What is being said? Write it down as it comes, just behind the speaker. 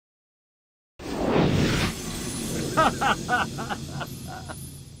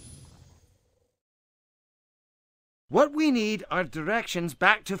What we need are directions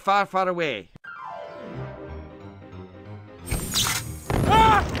back to Far, Far Away.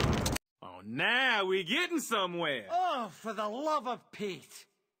 Ah! Oh, now we're getting somewhere. Oh, for the love of Pete.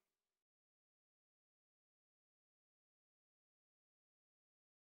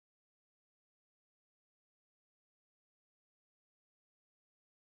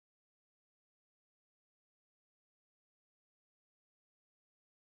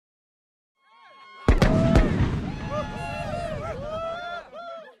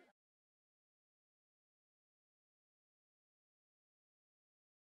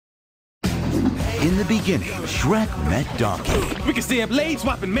 In the beginning, Shrek met Donkey. We can stay up late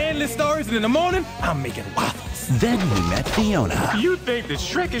swapping manless stories, and in the morning, I'm making waffles. Then he met Fiona. You think that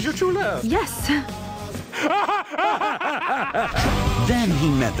Shrek is your true love? Yes. Then he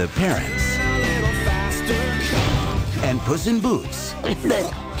met the parents. And Puss in Boots.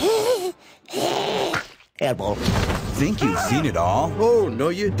 Elbow. Think you've seen it all? Oh, no,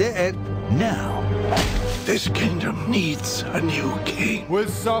 you didn't. Now, This kingdom needs a new king. With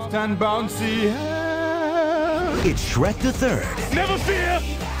soft and bouncy hair. it's Shrek the Third Never fear,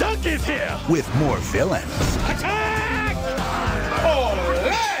 Donkey's here. with more villains, Attack!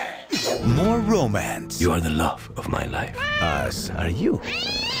 more romance, You are the love of my life. are you?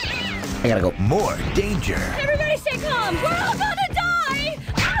 I gotta go. More danger, Everybody stay calm. We're all gonna die.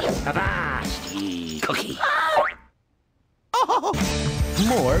 Avast, cookie.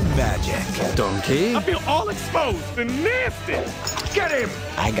 more magic. Donkey. I feel all exposed and nasty. Get him!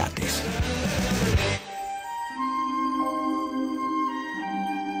 I got this.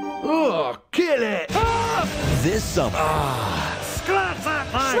 Oh, kill it! This summer, Scratch that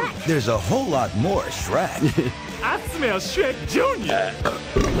thing! there's a whole lot more Shrek. I smell Shrek Jr.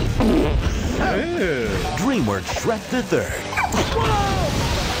 DreamWorks Shrek the Third.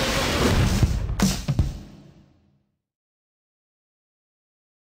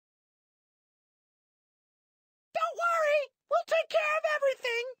 Don't worry. We'll take care of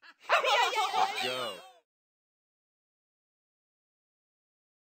everything.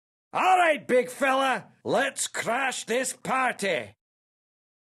 All right, big fella, let's crash this party.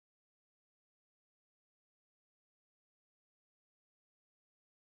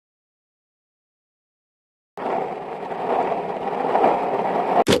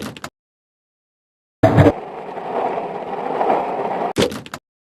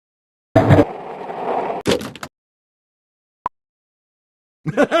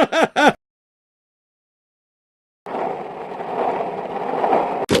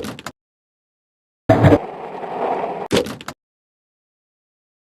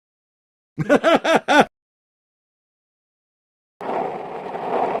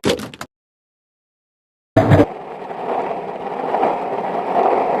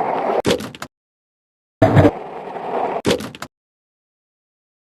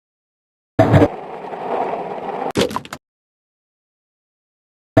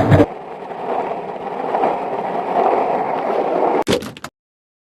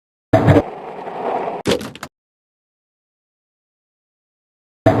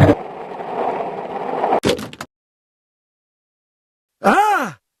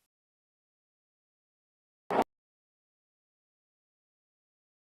 Ah!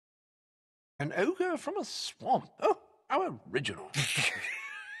 An ogre from a swamp. Oh, how original.